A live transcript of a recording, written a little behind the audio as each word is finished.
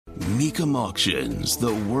Mecum Auctions,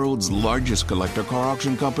 the world's largest collector car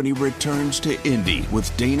auction company, returns to Indy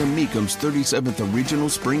with Dana Mecum's 37th Original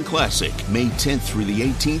Spring Classic, May 10th through the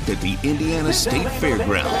 18th at the Indiana State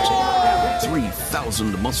Fairgrounds.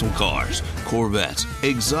 3,000 muscle cars, Corvettes,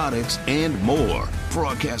 exotics, and more.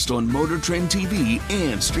 Broadcast on Motor Trend TV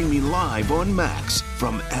and streaming live on Max.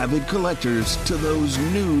 From avid collectors to those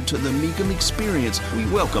new to the Mecum experience, we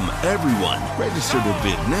welcome everyone. Register to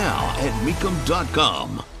bid now at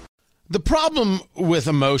Mecum.com. The problem with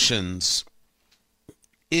emotions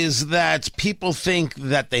is that people think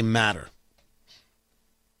that they matter.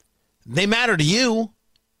 They matter to you.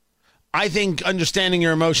 I think understanding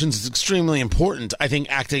your emotions is extremely important. I think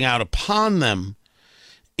acting out upon them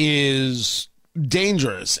is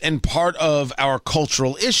dangerous and part of our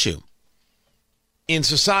cultural issue in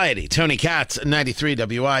society. Tony Katz, 93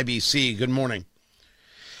 WIBC. Good morning.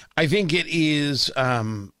 I think it is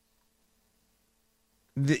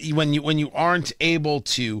when you aren't able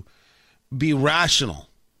to be rational,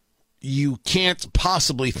 you can't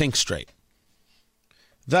possibly think straight.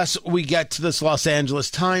 Thus, we get to this Los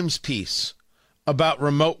Angeles Times piece about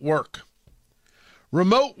remote work.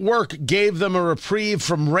 Remote work gave them a reprieve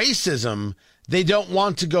from racism. They don't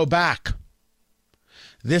want to go back.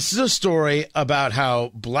 This is a story about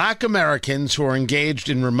how black Americans who are engaged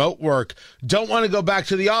in remote work don't want to go back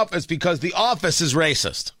to the office because the office is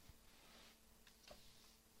racist.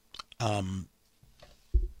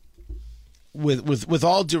 With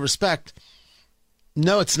all due respect,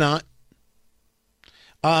 no, it's not.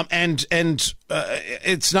 And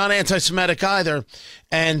it's not anti-Semitic either.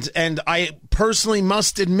 And I personally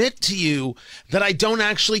must admit to you that I don't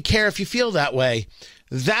actually care if you feel that way.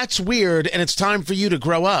 That's weird, and it's time for you to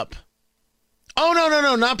grow up. Oh,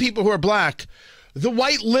 no, not people who are black. The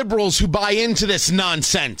white liberals who buy into this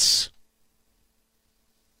nonsense.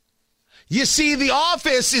 You see, the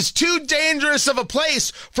office is too dangerous of a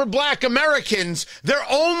place for black Americans. They're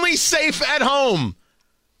only safe at home.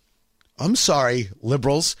 I'm sorry,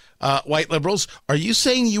 liberals, white liberals. Are you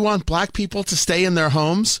saying you want black people to stay in their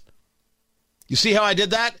homes? You see how I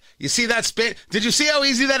did that? You see that spin? Did you see how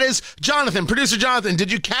easy that is? Jonathan, producer Jonathan,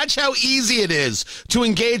 did you catch how easy it is to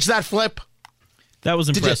engage that flip? That was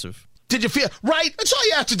impressive. Did you feel? Right? That's all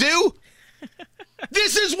you have to do.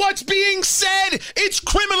 This is what's being said. It's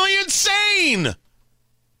criminally insane.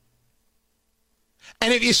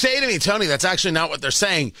 And if you say to me, Tony, that's actually not what they're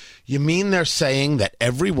saying, you mean they're saying that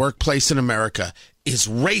every workplace in America is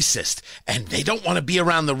racist and they don't want to be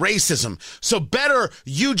around the racism. So better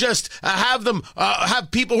you just have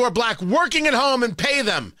people who are black working at home and pay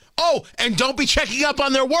them. Oh, and don't be checking up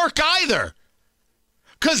on their work either.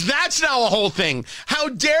 Because that's now a whole thing. How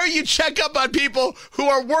dare you check up on people who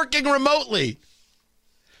are working remotely?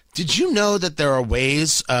 Did you know that there are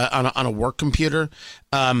ways on a work computer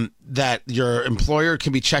that your employer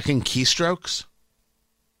can be checking keystrokes?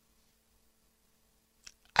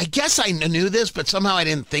 I guess I knew this, but somehow I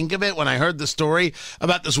didn't think of it when I heard the story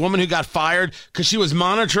about this woman who got fired because she was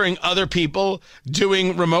monitoring other people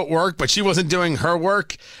doing remote work, but she wasn't doing her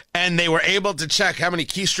work, and they were able to check how many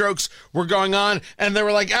keystrokes were going on, and there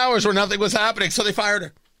were like hours where nothing was happening, so they fired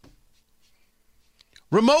her.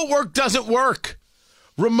 Remote work doesn't work.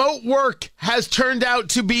 Remote work has turned out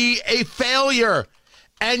to be a failure.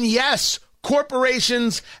 And yes,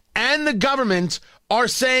 corporations and the government are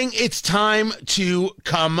saying it's time to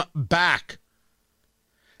come back.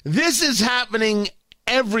 This is happening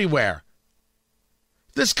everywhere.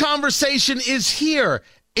 This conversation is here.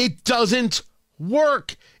 It doesn't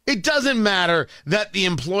work. It doesn't matter that the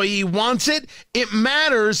employee wants it. It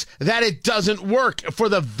matters that it doesn't work for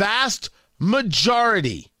the vast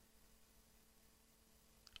majority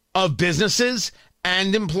of businesses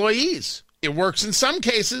and employees. It works in some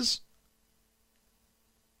cases.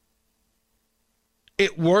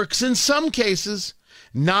 It works in some cases,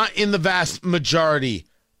 not in the vast majority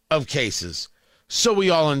of cases. So we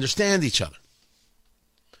all understand each other.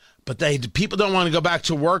 But people don't want to go back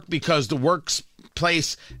to work because the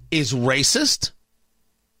workplace is racist.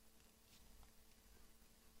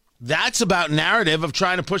 That's about narrative of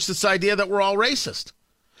trying to push this idea that we're all racist.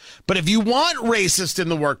 But if you want racist in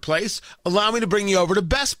the workplace, allow me to bring you over to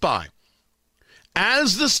Best Buy.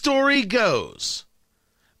 As the story goes,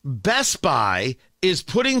 Best Buy is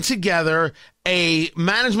putting together a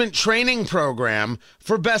management training program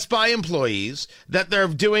for Best Buy employees that they're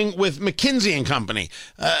doing with McKinsey and Company.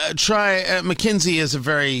 McKinsey is a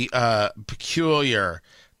very peculiar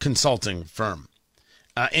consulting firm,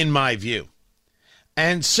 in my view.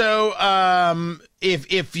 And so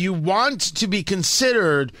if you want to be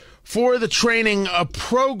considered for the training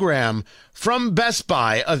program from Best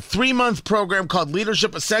Buy, a 3-month program called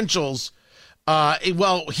Leadership Essentials.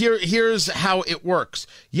 Here's how it works.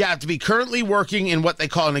 You have to be currently working in what they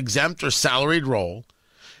call an exempt or salaried role.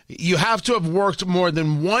 You have to have worked more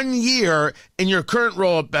than 1 year in your current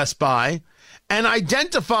role at Best Buy and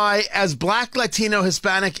identify as Black, Latino,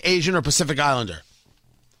 Hispanic, Asian, or Pacific Islander.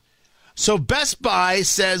 So Best Buy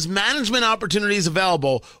says management opportunities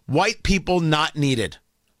available, white people not needed.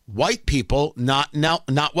 White people not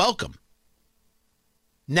welcome.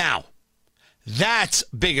 Now, that's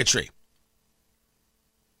bigotry.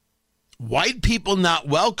 White people not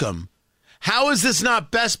welcome. How is this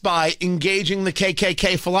not Best Buy engaging the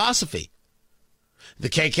KKK philosophy? The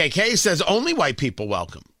KKK says only white people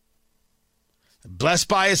welcome. Best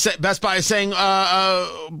Buy is saying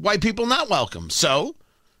white people not welcome. So,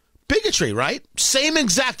 bigotry, right? Same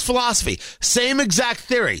exact philosophy, same exact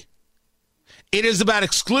theory. It is about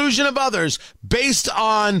exclusion of others based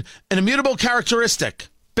on an immutable characteristic,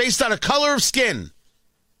 based on a color of skin,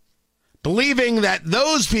 believing that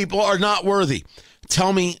those people are not worthy.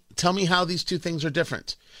 Tell me how these two things are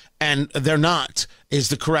different. And they're not, is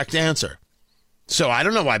the correct answer. So I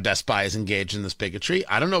don't know why Best Buy is engaged in this bigotry.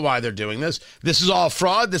 I don't know why they're doing this. This is all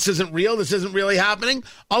fraud. This isn't real. This isn't really happening.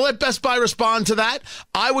 I'll let Best Buy respond to that.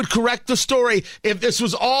 I would correct the story if this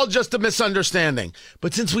was all just a misunderstanding.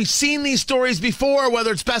 But since we've seen these stories before,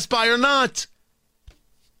 whether it's Best Buy or not,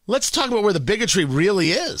 let's talk about where the bigotry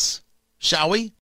really is, shall we?